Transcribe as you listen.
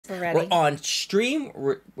We're on stream.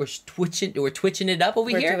 We're twitching it up over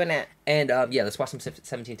here. We're doing it. And yeah, let's watch some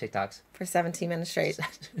 17 TikToks. For 17 minutes straight.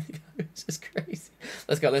 This is crazy.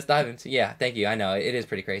 Let's go. Let's dive into. Yeah, thank you. I know it is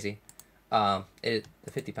pretty crazy. The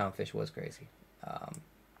 50-pound fish was crazy. Put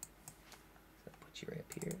you right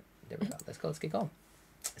up here. There we go. Let's go. Let's get going.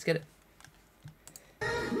 Let's get it.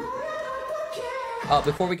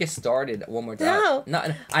 Before we get started, one more time.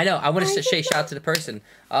 No, I know. I want to say shout out to the person.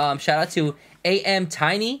 Shout out to A.M.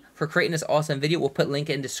 Tiny for creating this awesome video. We'll put link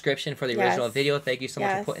in description for the original video. Thank you so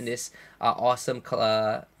much for putting this awesome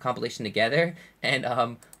compilation together. And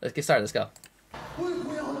let's get started. Let's go.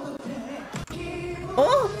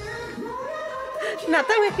 Oh, not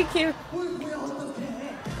that way, cute.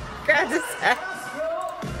 Grab his ass.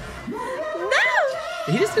 No.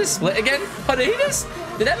 Did he just do a split again? Oh,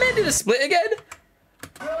 did that man do the split again?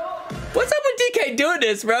 What's up with DK doing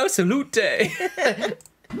this, bro? Salute.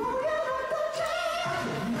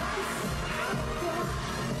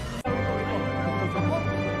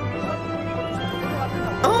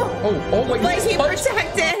 Oh my God. Like he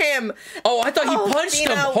protected him. Oh, I thought he punched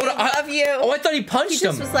him. Hold on. I love you. Oh, I thought he punched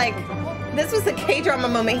him. This was like, this was a K-drama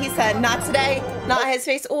moment. He said, not today, not his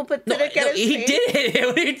face. Oh, but did it get his face? He did hit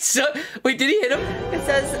him. Wait, did he hit him? It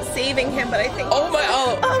says saving him, but I think.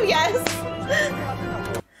 Oh, yes.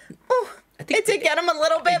 Oh, it did get him a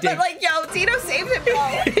little bit, but like, yo, Tito saved him.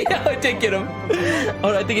 Yeah, it did get him.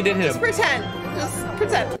 Oh, I think he did hit him. Just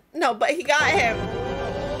pretend. No, but he got him.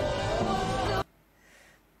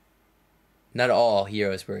 Not all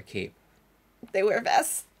heroes wear a cape. They wear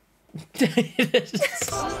vests.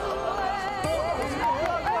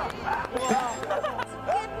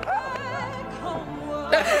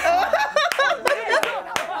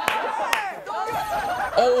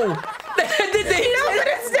 Oh! Did they? No, but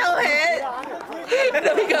it still hit.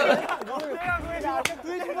 There we go.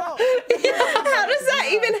 How does that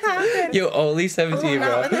even happen? Yo, only 17, bro.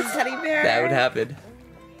 Not with a teddy bear. That would happen.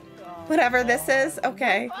 Whatever this is,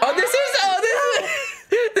 okay. Oh, this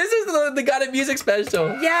is the God of Music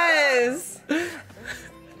special. Yes.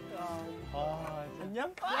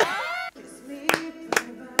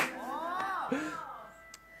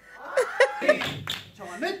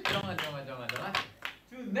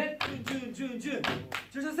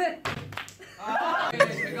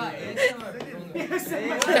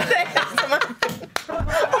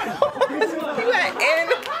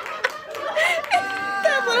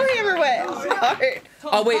 That little hammer went hard.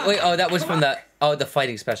 Oh wait. Oh, that was from the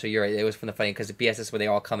fighting special. You're right. It was from the fighting because the BSS where they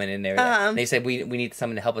all come in there. And they said we need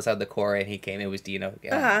someone to help us out of the core, and he came. It was Dino.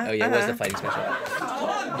 Yeah. Oh yeah, it was the fighting special.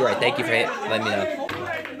 You're right. Thank you for letting me know.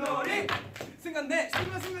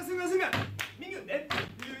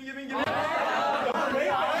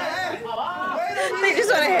 They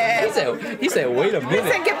just want to hit. He said, wait a minute.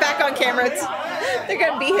 He said, get back on camera. They're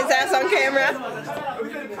gonna beat his ass on camera.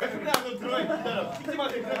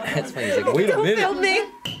 That's funny. He's like, wait a minute. Don't film me.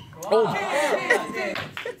 Oh.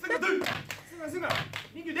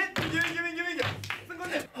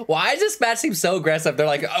 Why does this match seem so aggressive? They're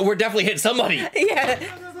like, oh, we're definitely hitting somebody. Yeah.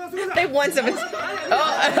 They won some. Oh,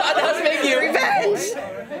 that was making you revenge.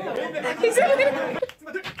 He said,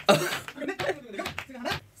 oh.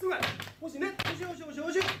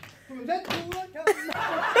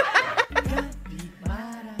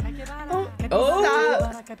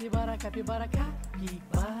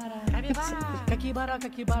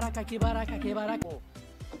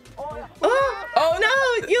 Oh no!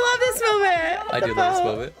 You love this moment. I do love this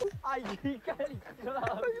moment.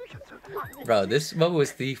 Bro, this moment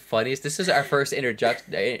was the funniest. This is our first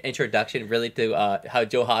introduction really to how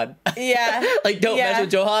Johan. Yeah. Like don't mess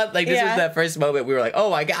with Johan. Like this was that first moment we were like, oh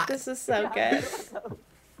my god. This is so good.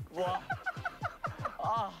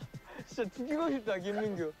 Oh.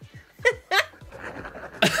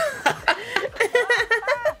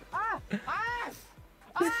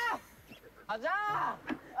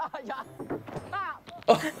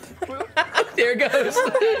 There it goes.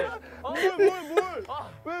 Not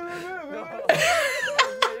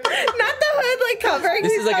the hood like covering.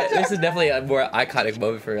 This is definitely a more iconic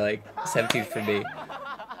moment for like 17 for me.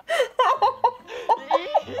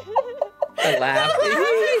 I laugh.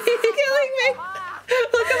 He's killing me.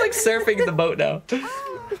 Look, I'm like surfing in the boat now.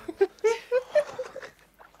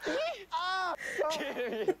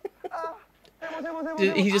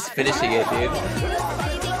 He's just finishing it, dude.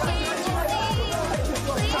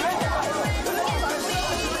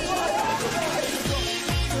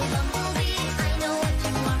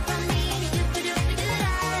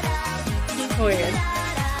 Weird.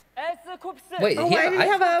 Wait, why did he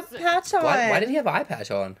have a patch on? Why did he have an eye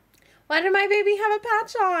patch on? Why did my baby have a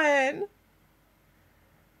patch on?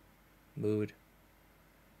 Mood.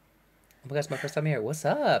 my gosh, my first time here. What's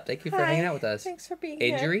up? Thank you for hanging out with us. Thanks for being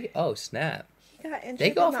Injury? here. Oh, snap. He got injured.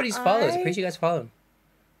 Thank you all for these follows. Appreciate you guys following.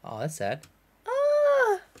 Oh, that's sad.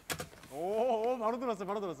 바로 들었어,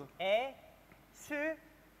 바로 들었어.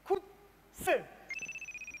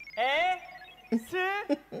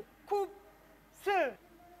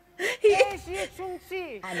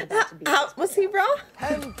 How was he wrong?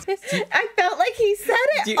 I felt like he said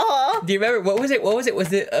it all. Do you remember what was it? What was it?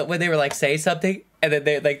 Was it when they were like saying something and then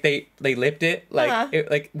they lipped it like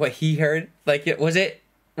like what he heard? Like was it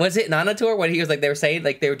Nana Tour when he was like they were saying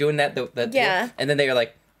like they were doing that yeah, and then they were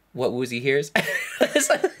like what Woozy hears? It's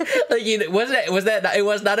like it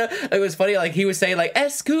was funny like he was saying like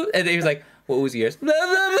Escu and he was like what Woozy hears.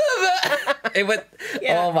 It went.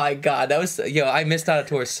 Yeah. Oh my god, that was I missed Nana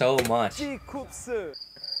Tour so much.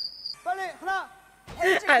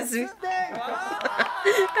 As we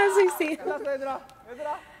see.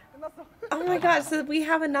 Oh my god, so we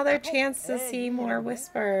have another chance to see more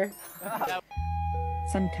Whisper.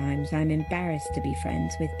 Sometimes I'm embarrassed to be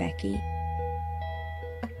friends with Becky.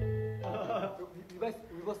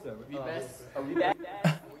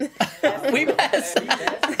 We best.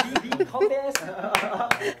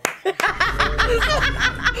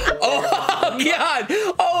 Oh god!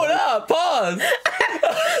 Hold up! Pause!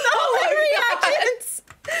 Oh my reactions!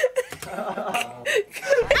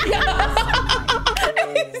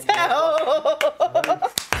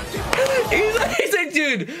 He's like,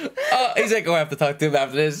 dude. He's like, oh, I have to talk to him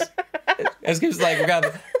after this. Escu's like, we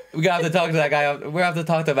gotta have to talk to that guy. We're gonna have to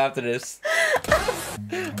talk to him after this.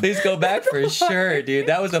 Please go back for sure, dude.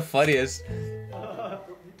 That was the funniest.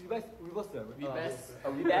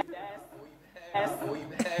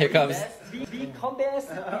 Here comes.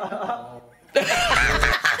 They're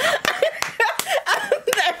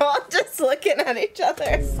all just looking at each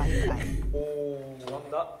other.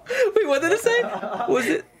 Wait, what did it say? Was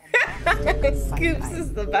it? Scoops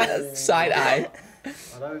is the best. Side eye.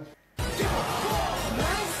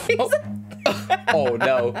 Oh, oh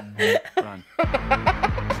no. Run.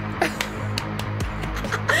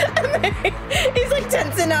 He's like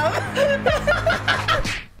tensing up.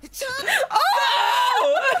 Oh!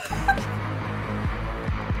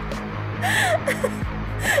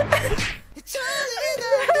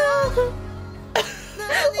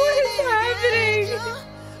 What is happening?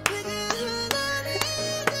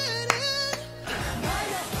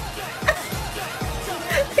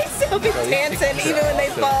 They still be dancing even when they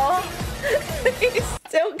fall. He's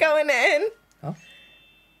still going in. Huh?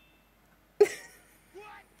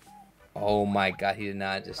 Oh my god, he did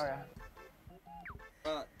not just.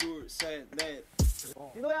 하나, 둘, 셋, 넷.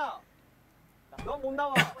 민호야, 넌 못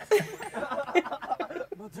나와.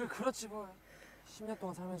 너 늘 그렇지 뭘. 10년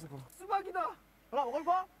동안 살면서 뭐. 수박이다. 하나 먹을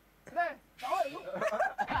거? 네, 나와 이거.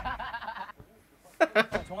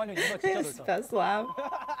 정한이 형 이거 진짜 좋다. Best laugh.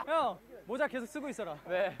 형, 모자 계속 쓰고 있어라.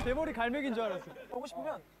 왜? 대머리 갈매기인 줄 알았어. 보고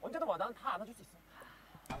싶으면 언제든 와. 난 다 안아줄 수 있어.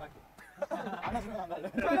 안 갈게. 안아주면 안 갈래.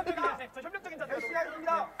 협력적인 자세.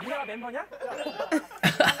 시작입니다. 누나가 멤버냐?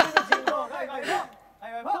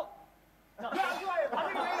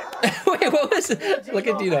 Wait, what was it? Look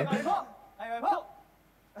at Dino.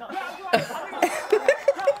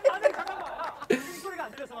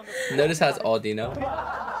 Notice how it's all Dino.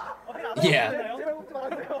 Yeah.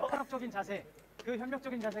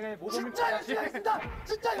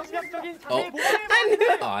 Oh,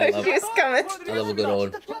 I love it. I love a good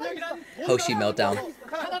old Hoshi meltdown. He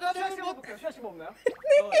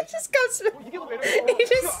just goes. He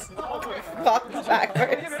just walks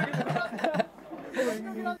backwards.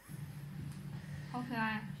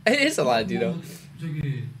 It is a lot of Dino.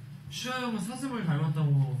 저기 슈아 형은 사슴을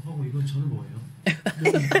닮았다고 하고 이건 저는 뭐예요?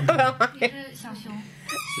 얘는 小熊。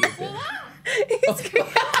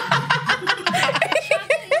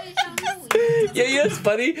 Yeah, you know what's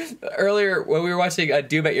funny? Earlier when we were watching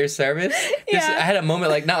Doom at Your Service, I had a moment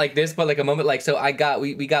like not like this, but like a moment like so.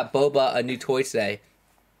 We got Boba a new toy today.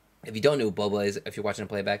 If you don't know who Boba is, if you're watching a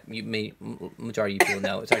playback, majority of you people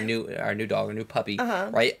know it's our new dog, our new puppy,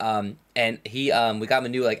 right? And we got him a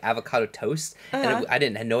new like avocado toast, and I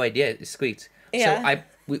had no idea it squeaked. Yeah. So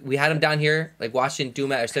we had him down here like watching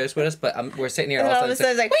Doom at Our Service with us, but we're sitting here And all all of a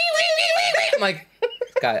sudden, it's like, wee, wee, wee, wee, wee. I'm like,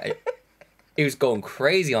 God, he was going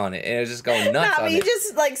crazy on it, and it was just going nuts. Nah, on but you it.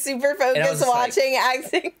 just like super focused watching,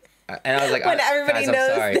 acting. And I was like, when everybody guys, knows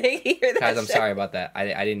I'm sorry. they hear that Guys, I'm shit. sorry about that. I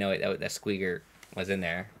didn't know that squeaker was in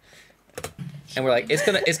there. And we're like, it's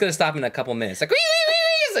gonna stop in a couple minutes. Like, wee, wee, wee,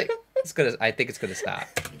 wee. It's like, it's gonna. I think it's gonna stop.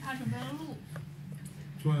 他准备了录。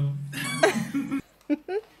 좋아요.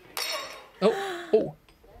 Oh, oh.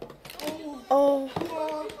 Oh.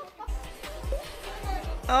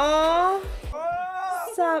 Oh.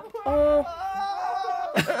 Sup? Oh.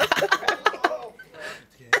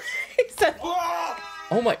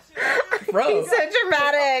 Oh my, bro. He's so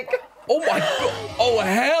dramatic. Oh my god. Oh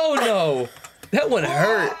hell no. That one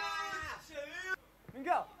hurt.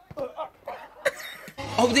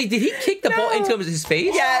 Oh, did he kick the ball into his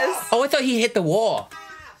face? Yes. Oh, I thought he hit the wall.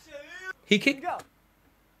 He kicked.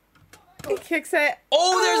 He kicks it.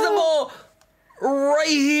 Oh, there's the ball right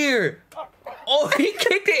here. Oh, he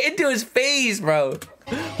kicked it into his face, bro.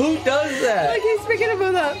 Who does that? Look, he's picking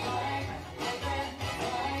him up.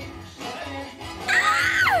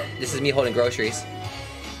 This is me holding groceries.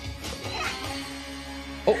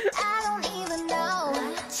 Oh.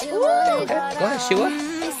 Go ahead, Shua.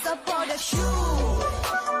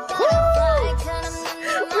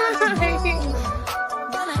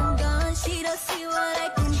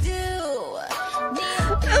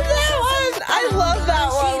 I love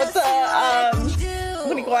that one with the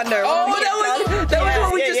Winnie Wonder. Oh, that was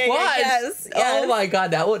what we just watched. Yes. Oh my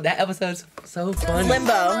god, that episode's so funny.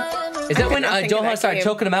 Limbo. Is that when Johan started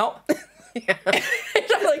choking him out? Yeah. He's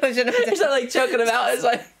not like choking him out. It's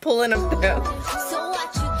like pulling him through.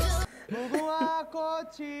 무궁화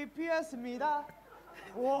꽃이 피었습니다.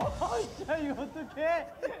 와, 진짜 이거 어떡해?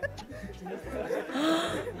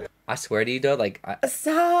 I swear to you, though, like,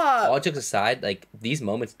 Stop. all jokes aside, like, these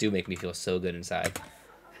moments do make me feel so good inside.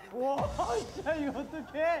 와, 진짜 이거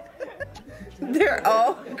어떡해? They're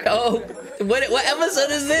all. Oh, what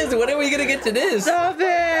episode is this? When are we gonna get to this? Stop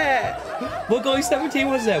it. What Going 17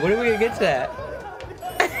 was that? When are we gonna get to that?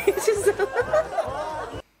 It's just.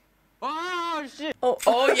 아, 씨.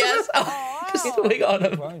 Oh yes. Oh, just swing on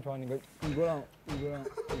him. 좋아하는 이거랑.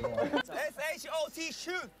 SHOT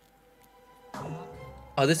shoot.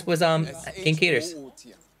 Oh, this was King Caters.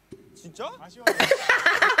 진짜?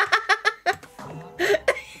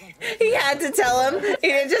 He had to tell him. He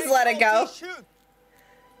didn't just let it go.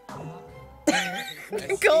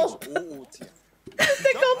 The gulp.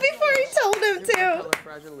 The gulp before he told him to.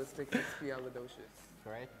 Supercalifragilisticexpialidocious.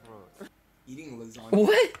 Right, bro. Eating lasagna.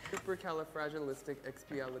 What?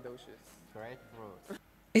 Supercalifragilisticexpialidocious. Right, bro.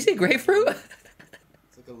 Is it grapefruit?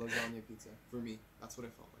 It's like a lasagna pizza. For me, that's what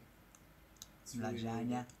it felt like. It's really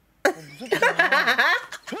lasagna.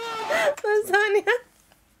 Lasagna.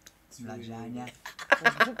 It's lasagna.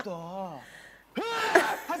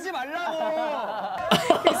 하지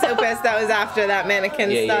말라고. He's so pissed that was after that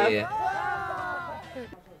mannequin stuff. Yeah.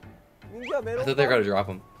 I thought they were gonna drop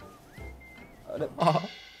him. Oh.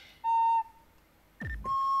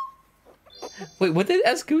 Wait, what did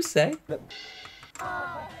Escu say?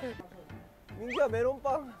 민규야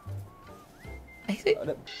메론빵.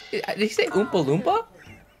 Did he say Oompa Loompa?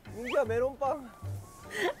 민규야 메론빵.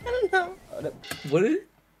 I don't know. What is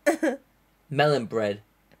it? Melon bread.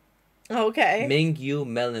 Okay. Mingyu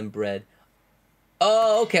melon bread.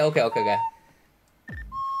 Oh, okay. Like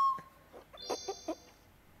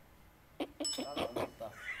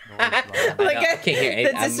I can't hear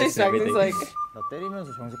anything. The disrespect is like. 나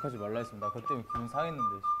때리면서 정색하지 말라 했으면 나 그때 기분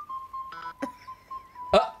상했는데.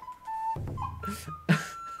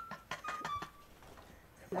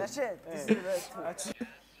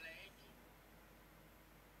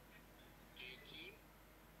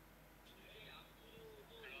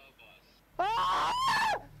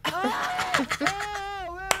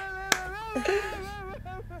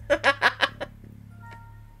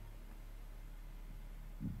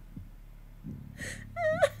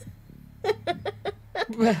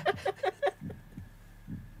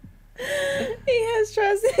 He has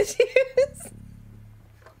trust issues.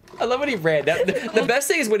 I love when he ran. The best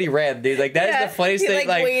thing is when he ran, dude. Like that is the funniest thing.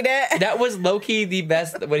 Like that was low key the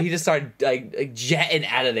best when he just started like jetting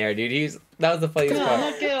out of there, dude. That was the funniest part.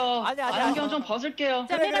 안경 좀 벗을게요.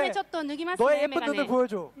 자, 메가네 쳤던 느낌았어요. 너의 예쁜 눈을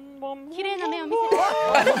보여줘. 기레나 메어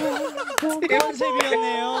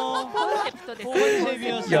컨셉이었네요.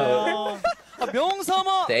 컨셉이었어요.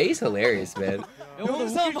 명삼아. The A's hilarious, man.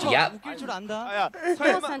 명삼아. Yep. 웃길 줄 안다.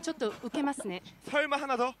 설마ちょっと受けますね. 설마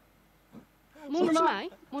하나 더? もう一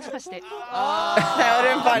枚? もしかして. That would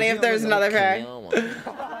have been funny if there was another pair.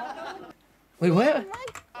 Wait, what?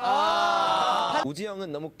 우지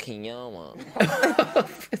형은 너무 귀여워.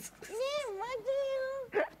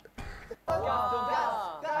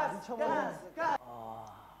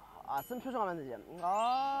 쓴 표정 하면 되지.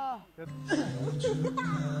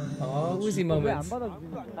 Oh, Uzi moments. My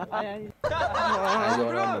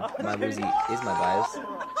Uzi is my bias.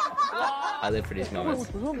 I live for these moments.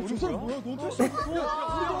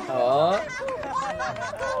 Oh.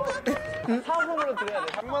 사업으로 드려야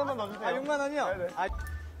돼. 6만 원만 넣어주세요. 6만 원이요?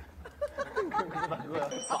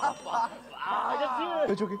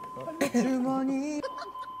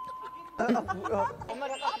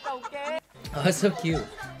 Oh, that's so cute.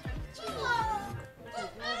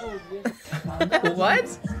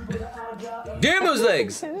 What? Damn those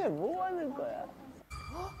legs!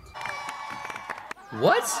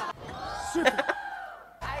 What?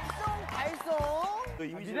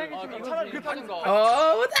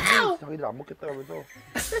 Oh, what the hell? 자기들 안 먹겠다면서.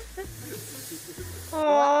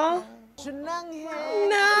 Aww.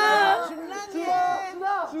 No.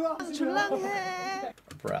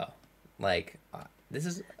 Bro, like, this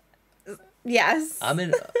is. Yes. I'm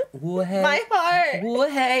in. My heart.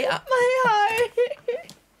 Hey. My heart.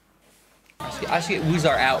 I should get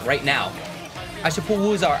Woozar out right now. I should pull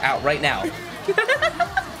Woozar out right now.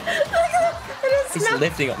 He's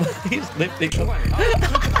lifting him. He's lifting him.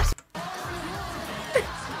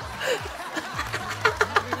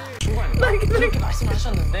 그렇게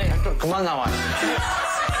말씀하셨는데 좀 그만 나와요.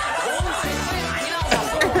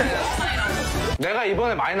 내가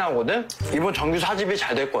이번에 많이 나오거든? 이번 정규 4집이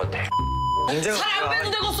잘 될 것 같아. 언제가 살 안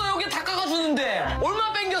빼도 되겠어. 여기 다 깎아주는데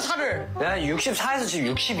얼마 뺀겨 살을? 내가 64에서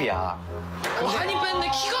지금 60이야. 많이 뺐는데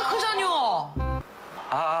키가 크잖여.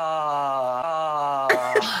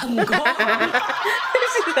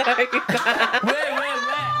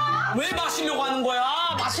 왜 마시려고 하는 거야?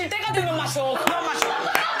 마실 때가 되면 마셔. 그만 마셔.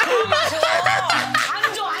 그만 마셔.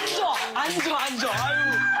 앉아. 아유.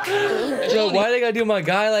 Yo, why they gotta do my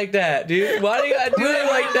guy like that, dude? Why they gotta do it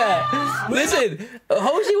like that? Listen,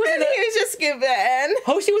 Hoshi was in he was just scooping.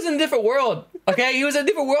 Hoshi was in a different world. Okay, he was in a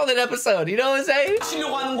different world in episode. You know what I'm saying?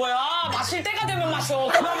 마시려고 하는 거야. 마실 때가 되면 마셔.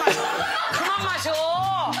 그만 마셔. 그만 마셔.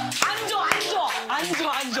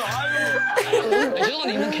 앉아. 아유.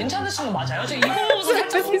 죄송한데 이분 괜찮으신 거 맞아요? 저 이분 보고서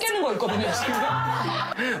살짝 손 깨는 거 있거든요 지금.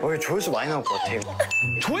 왜 조회수 많이 나올 것 같아요?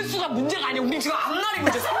 조회수가 문제가 아니야. 우리 지금 앞날이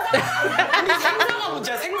문제. 우리 생사가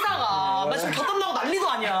문제야. 생사가. 나 지금 곁담 나고 난리도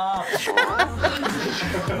아니야.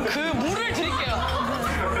 그 물을 드릴게요.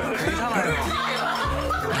 괜찮아요.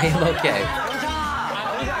 I am okay.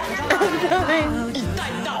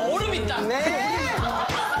 있다. 얼음 있다. 네.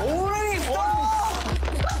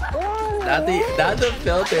 Not the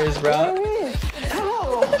filters, bro.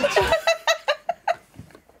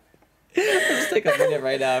 Just take a minute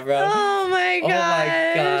right now, bro. Oh my god. Oh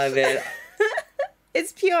my god, man.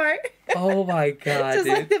 It's pure. Oh my god, Just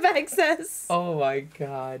dude. like the bag says. Oh my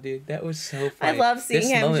god, dude. That was so funny. I love seeing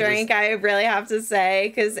him drink, I really have to say,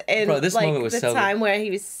 because in like the time where he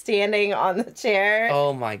was standing on the chair.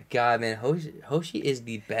 Oh my god, man. Hoshi is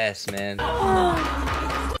the best, man.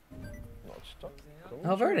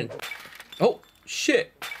 Oh, Vernon. Oh,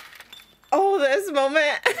 shit. Oh, this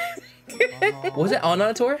moment. Was it on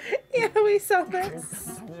a tour? Yeah, we saw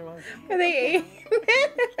this. Where they ate.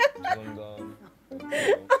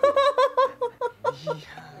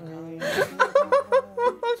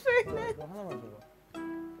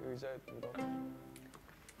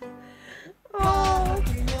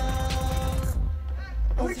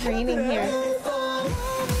 Oh, it's raining here.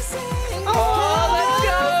 Oh, let's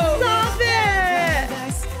go! Stop it!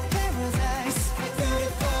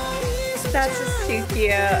 That's just too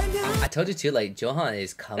cute. I told you too, like Johan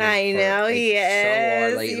is coming. I know he is. So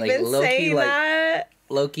hard. Like, You've like been Loki, saying like that.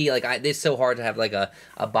 Loki, like it's so hard to have like a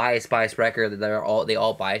bias wrecker that they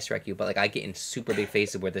all bias wreck you, but like I get in super big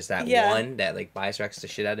faces where there's that one that like bias wrecks the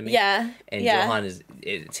shit out of me. Yeah. And Johan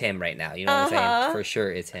it's him right now. You know what I'm saying? For sure,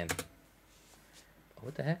 it's him.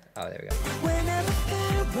 What the heck? Oh, there we go.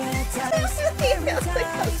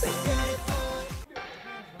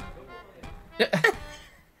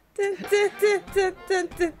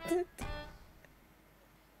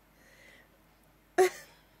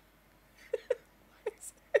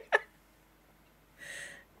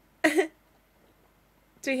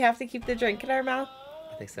 Do we have to keep the drink in our mouth?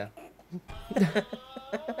 I think so.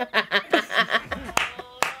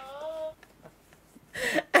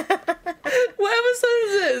 What episode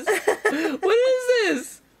is this? What is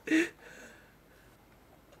this?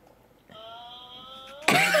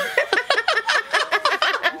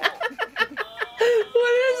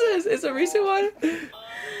 What is this? It's a recent one?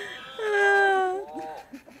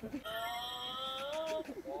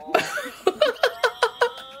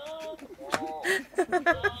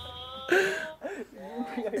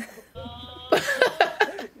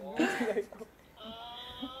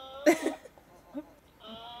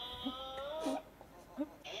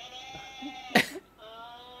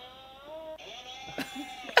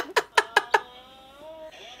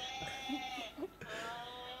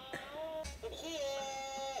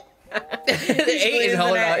 The 8 is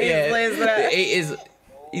holding on. Yeah, the 8 is.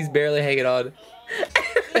 He's barely hanging on.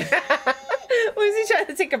 Was he trying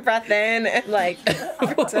to take a breath in and like?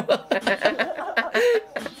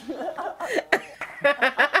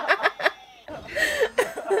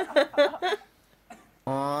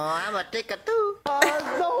 I'ma take a two.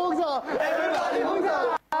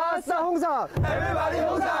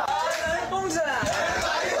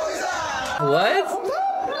 What?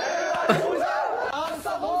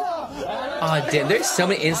 Oh damn, there's so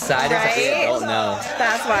many insiders that we don't know.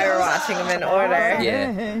 That's why we're watching them in order.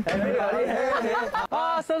 Yeah.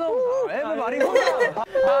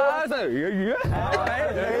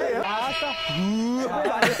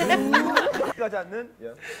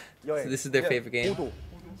 So this is their favorite game.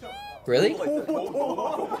 Really?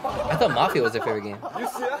 I thought Mafia was their favorite game.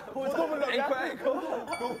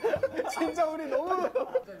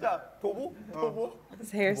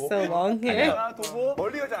 His hair's so long here.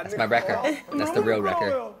 That's my record. That's the real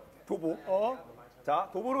record. 자,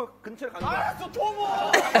 도보로 근처에 가는 거야. 알았어, 도보!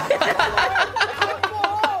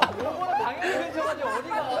 도보는 당연히 근처가지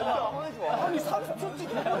어디가. 아니, 30초쯤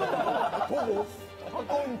도보.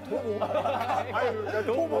 도보. 아유, 야,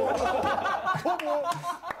 도보. 도보.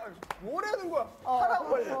 뭐라는 거야? 하라고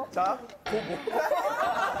빨리. 자, 도보.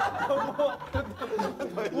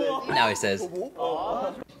 Now he says.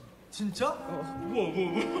 진짜?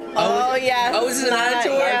 Oh, yeah. Oh, this is an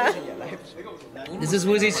attitude? Yeah. Is this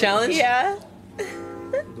Woozy's challenge? Yeah.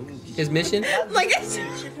 His mission? Like, it's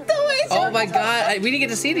the way. Oh my god, we didn't get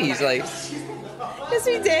to see these. Like, yes,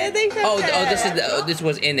 we did. They this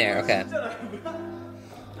was in there. Okay.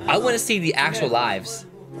 I want to see the actual lives.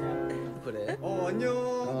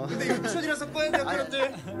 안녕. 근데 이거 미션이라서 꺼야돼,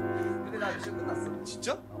 그런데. 근데 나 미션 끝났어.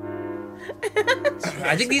 진짜?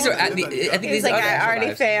 I think these are. I think these like, are. I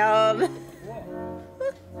already failed.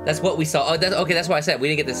 That's what we saw. Oh, okay. That's why I said we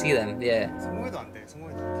didn't get to see them. Yeah. 성공해도 안 돼.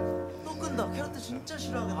 성공해도 안 돼. 또 끈다. 캐럿 진짜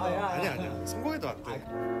싫어하겠다. 아니야. 성공해도 안 돼.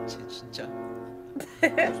 진짜.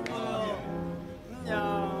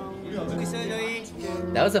 안녕. 우리 어떻게 있어요, 저희?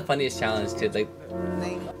 That was the funniest challenge too. Like.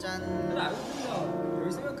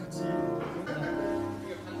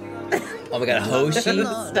 Oh my god, Hoshi.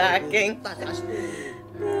 Stacking.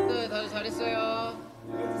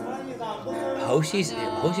 Hoshi's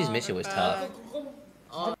mission was tough.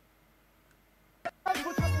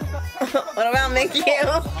 What about Mingyu?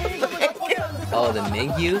 Oh, the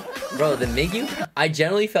Mingyu? Bro, the Mingyu? I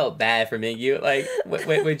generally felt bad for Mingyu. Like,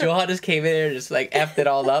 when Johan just came in there and just, like, effed it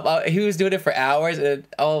all up. He was doing it for hours, and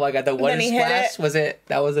oh my god, the one splash was it.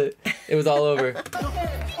 That was it. It was all over.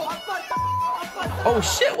 Oh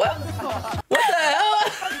shit, what? What the hell?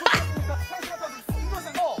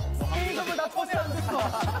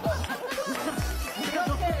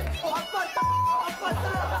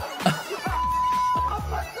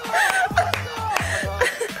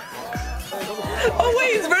 Oh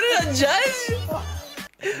wait, is Vernon a judge?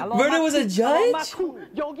 Vernon was a judge?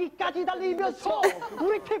 여기까지 달리면서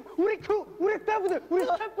우리 팀, 우리 크루, 우리 팬분들, 우리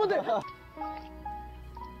스태프분들.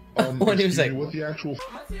 When he was like, what the actual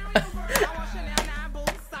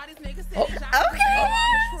Okay,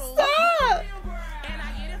 stop.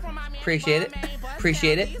 appreciate it.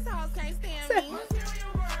 Appreciate it.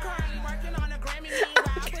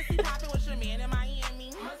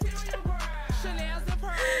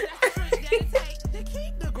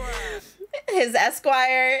 His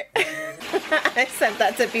Esquire. I sent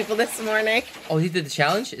that to people this morning. Oh, he did the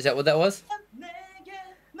challenge? Is that what that was?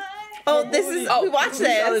 Oh, this is. We watched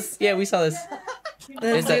this. Yeah, we saw this.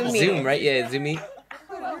 It's like Zoom, right? Yeah, Zoom Meet.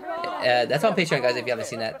 That's on Patreon, guys. If you haven't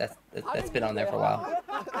seen that, that's been on there for a while.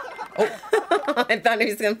 Oh, I thought he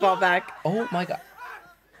was gonna fall back. Oh my god.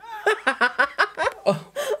 Oh.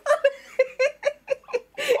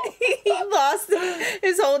 He lost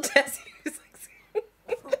his whole chest.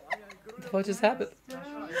 What just happened?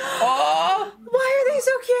 Oh! Why are they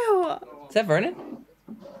so cute? Is that Vernon?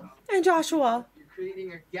 And Joshua. You're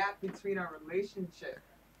creating a gap between our relationship.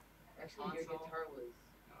 Actually, your guitar was.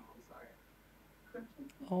 Oh, I'm sorry.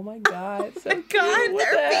 Oh my god. So oh god, cute.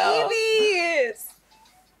 they're babies.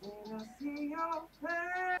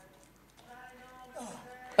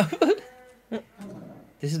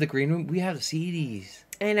 This is the green room. We have to see these.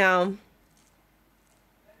 I know.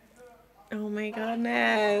 Oh my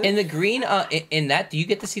goodness. In the green, in that, do you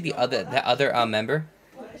get to see the other member?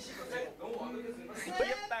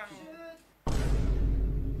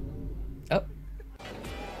 Oh.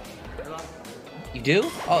 You do?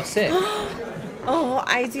 Oh, sick. Oh,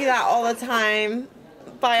 I do that all the time.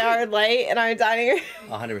 By our light in our dining room.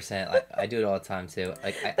 100%. I do it all the time too.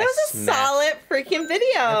 Like that was a solid freaking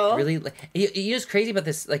video. Really, like, you know what's crazy about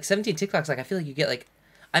this? Like 17 TikToks. Like I feel like you get like.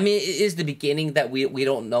 I mean, it is the beginning that we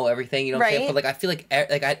don't know everything, you know what I'm saying? But, like, I feel like I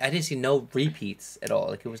didn't see no repeats at all.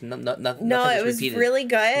 Like, it was nothing No, it was really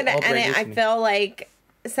good. And I feel like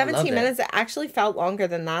 17 minutes, it actually felt longer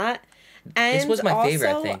than that. And this was my also,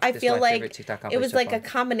 favorite, I think. I This feel was my like favorite TikTok it was compilation like so a far.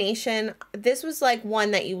 combination. This was like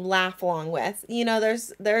one that you laugh along with. You know,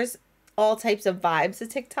 there's all types of vibes of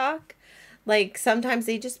TikTok. Like sometimes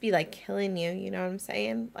they just be like killing you. You know what I'm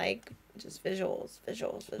saying? Like just visuals.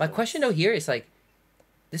 My question though here is like,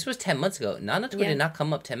 this was 10 months ago. Nana Tour Yeah. did not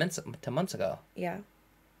come up 10 months ago. Yeah.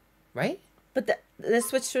 Right? But this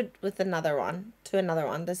switched with another one to another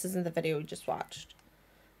one. This isn't the video we just watched.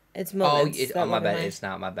 It's moments. Oh, my bad. It's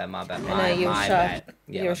not. My bad. My bad. I know you're my shook. bad.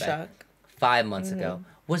 Yeah, You're my bad. shook. 5 months ago.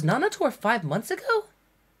 Was Nana Tour 5 months ago?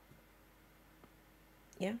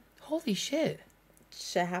 Yeah. Holy shit.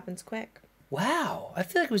 Shit happens quick. Wow. I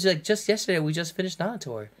feel like it was like just yesterday we just finished Nana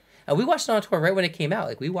Tour. And we watched Nana Tour right when it came out.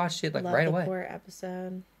 Like we watched it like Love right the away. Court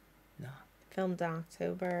episode. No. Filmed in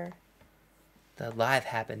October. The live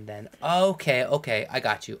happened then. Okay. I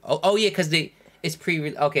got you. Oh yeah, because it's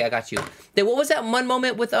okay, I got you. Then what was that one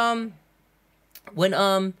moment with when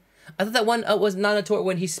I thought that one was Nana Tour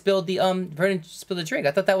when he spilled the Vernon spilled the drink.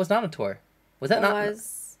 I thought that was Nana Tour. Was that not?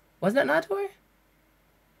 Wasn't that Nana Tour?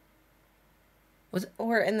 Was it?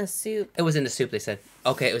 Or in the soup. It was in the soup. They said.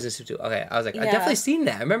 Okay, it was in the soup too. Okay, I was like, Yeah. I definitely seen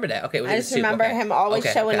that. I remember that. Okay, it was I in the just soup. remember Okay. him always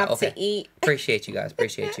showing up to eat. Appreciate you guys.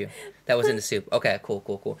 Appreciate you. That was in the soup. Okay,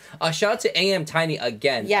 cool. Shout out to AM Tiny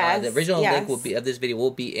again. Yes. The original link will be of this video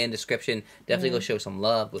will be in description. Definitely go show some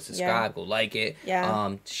love. Go subscribe. Go like it.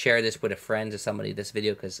 Yeah. Share this with a friend or somebody. This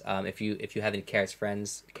video because if you have any carrot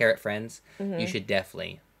friends, you should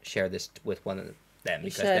definitely share this with one of them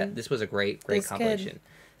because this was a great compilation.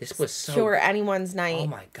 This was so cure anyone's night. Oh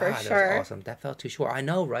my god, that was awesome. That felt too short. I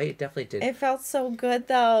know, right? It definitely did. It felt so good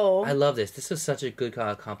though. I love this. This was such a good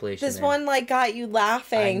compilation. This one like got you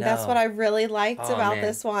laughing. That's what I really liked about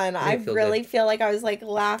this one. I really feel like I was like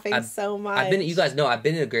laughing so much. You guys know I've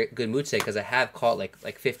been in a good mood today because I have caught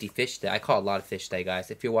like 50 fish today. I caught a lot of fish today, guys.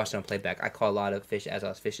 If you're watching on playback, I caught a lot of fish as I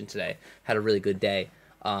was fishing today. Had a really good day.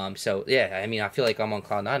 So yeah, I mean I feel like I'm on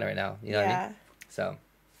cloud 9 right now. You know what I mean? So.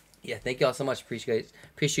 Yeah, thank you all so much. Appreciate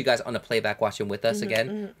you guys on the playback watching with us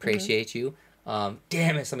again. Appreciate you. Damn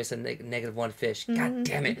it, somebody said -1 fish. God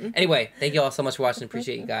damn it. Anyway, thank you all so much for watching.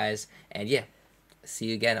 Appreciate you guys. And yeah, see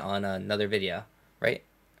you again on another video. Right?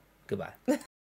 Goodbye.